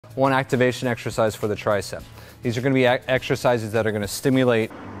one activation exercise for the tricep. These are going to be exercises that are going to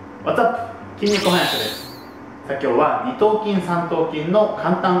stimulate. What's up? 筋肉翻訳です。さあ今日は二頭筋三頭筋の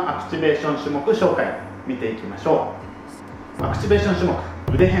簡単アクチベーション種目紹介見ていきましょう。アクチベーション種目、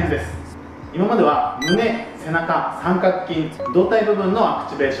腕編です。今までは胸、背中、三角筋、胴体部分のア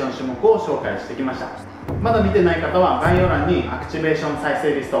クチベーション種目を紹介してきました。まだ見てない方は概要欄にアクチベーション再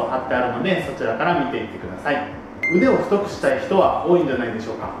生リスト貼ってあるので、そちらから見ていってください。腕を太くしたい人は多いんじゃないでし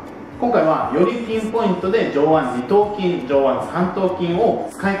ょうか。今回はよりピンポイントで上腕二頭筋、上腕三頭筋を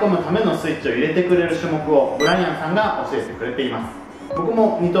使い込むためのスイッチを入れてくれる種目をブライアンさんが教えてくれています。僕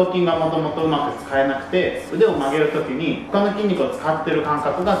も二頭筋がもともとうまく使えなくて、腕を曲げるときに他の筋肉を使っている感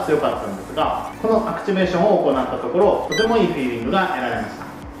覚が強かったんですが、このアクチベーションを行ったところとてもいいフィーリングが得られまし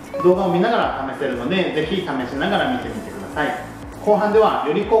た。動画を見ながら試せるので、ぜひ試しながら見てみてください。後半では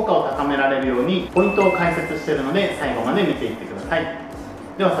より効果を高められるようにポイントを解説しているので、最後まで見ていってください。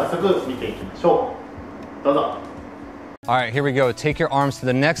では早速見ていきましょう。どうぞ。All right, here we go. Take your arms to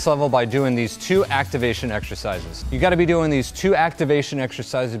the next level by doing these two activation exercises. You got to be doing these two activation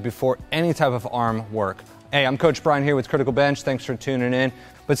exercises before any type of arm work. Hey, I'm Coach Brian here with Critical Bench. Thanks for tuning in.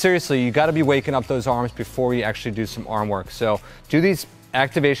 But seriously, you got to be waking up those arms before you actually do some arm work. So do these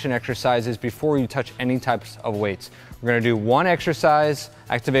activation exercises before you touch any types of weights. We're going to do one exercise,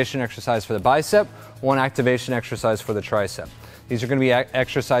 activation exercise for the bicep, one activation exercise for the tricep. These are going to be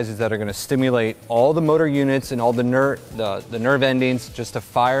exercises that are going to stimulate all the motor units and all the nerve endings just to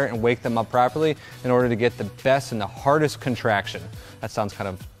fire and wake them up properly in order to get the best and the hardest contraction. That sounds kind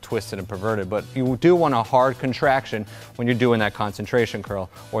of twisted and perverted, but you do want a hard contraction when you're doing that concentration curl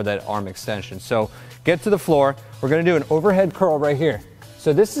or that arm extension. So get to the floor. We're going to do an overhead curl right here.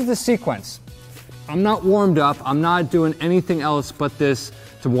 So this is the sequence. I'm not warmed up. I'm not doing anything else but this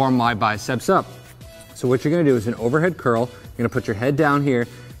to warm my biceps up. So what you're going to do is an overhead curl. You're going to put your head down here,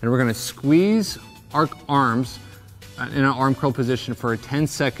 and we're going to squeeze our arms in an arm curl position for a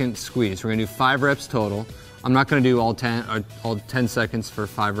 10-second squeeze. We're going to do 5 reps total. I'm not going to do all 10 seconds for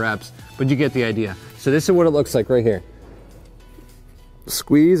 5 reps, but you get the idea. So this is what it looks like right here.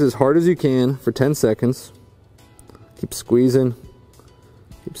 Squeeze as hard as you can for 10 seconds. Keep squeezing.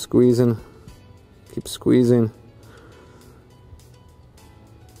 Keep squeezing. Keep squeezing.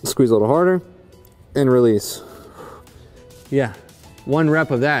 Squeeze a little harder and release. Yeah, 1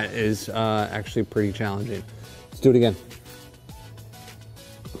 rep of that is actually pretty challenging. Let's do it again.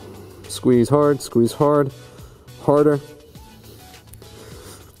 Squeeze hard, harder.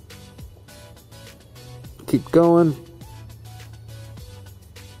 Keep going.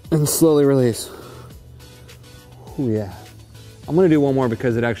 And slowly release. Oh yeah. I'm gonna do one more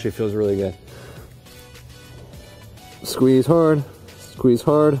because it actually feels really good. Squeeze hard,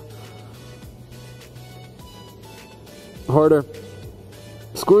 harder,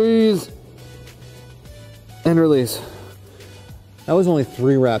 squeeze, and release. That was only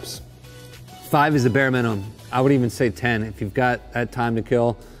 3 reps. 5 is the bare minimum. I would even say 10 if you've got that time to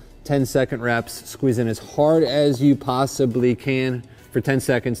kill. 10-second reps, squeezing as hard as you possibly can for 10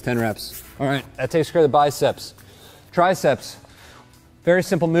 seconds, 10 reps. All right, that takes care of the biceps. Triceps, very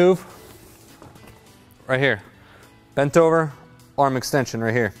simple move. Right here, bent over, arm extension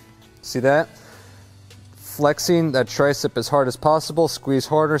right here. See that? Flexing that tricep as hard as possible. Squeeze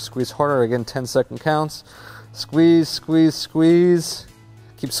harder, again 10-second counts. Squeeze, squeeze, squeeze.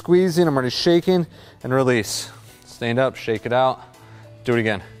 Keep squeezing, I'm already shaking, and release. Stand up, shake it out. Do it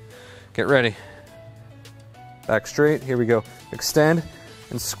again. Get ready. Back straight, here we go. Extend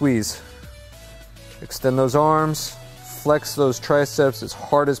and squeeze. Extend those arms, flex those triceps as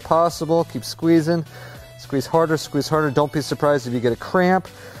hard as possible. Keep squeezing. Squeeze harder. Don't be surprised if you get a cramp.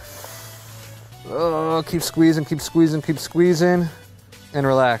 Keep squeezing, and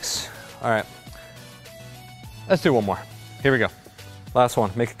relax. All right, let's do one more. Here we go. Last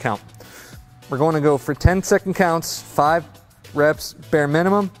one, make it count. We're going to go for 10-second counts, 5 reps bare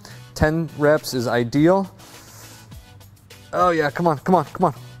minimum. 10 reps is ideal. Oh yeah, come on.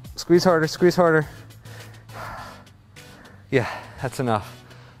 Squeeze harder. Yeah, that's enough.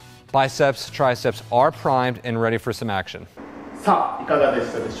 Biceps, triceps are primed and ready for some action. さあいかがで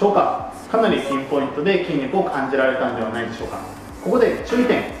したでしょうか。かなりピンポイントで筋肉を感じられたんではないでしょうか。ここで注意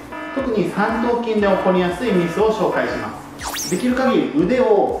点、特に三頭筋で起こりやすいミスを紹介します。できる限り腕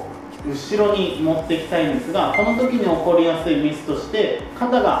を後ろに持っていきたいんですが、この時に起こりやすいミスとして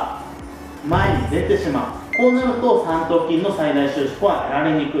肩が前に出てしまう。こうなると三頭筋の最大収縮は得ら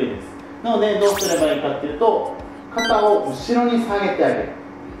れにくいです。なのでどうすればいいかっていうと、肩を後ろに下げてあげる。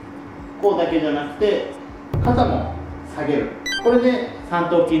こうだけじゃなくて肩も下げる。これで三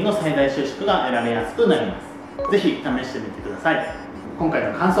頭筋の最大収縮が得られやすくなります。ぜひ試してみてください。今回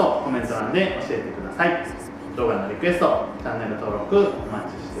の感想をコメント欄で教えてください。動画のリクエスト、チャンネル登録お待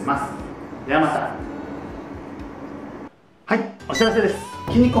ちしてます。ではまた。はい、お知らせです。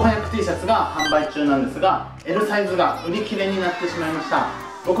筋肉翻訳 T シャツが販売中なんですが、 L サイズが売り切れになってしまいました。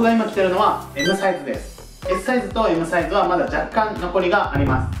僕が今着てるのは M サイズです。 S サイズと M サイズはまだ若干残りがあり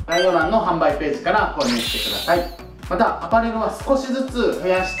ます。概要欄の販売ページから購入してください。またアパレルは少しずつ増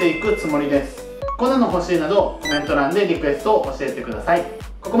やしていくつもりです。こんなの欲しいなどコメント欄でリクエストを教えてください。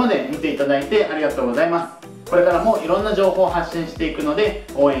ここまで見ていただいてありがとうございます。これからもいろんな情報を発信していくので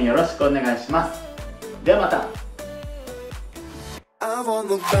応援よろしくお願いします。ではまた。I won't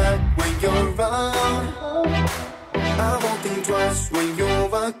look back when you're around. I won't think twice when you're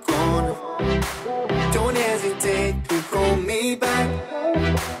gone.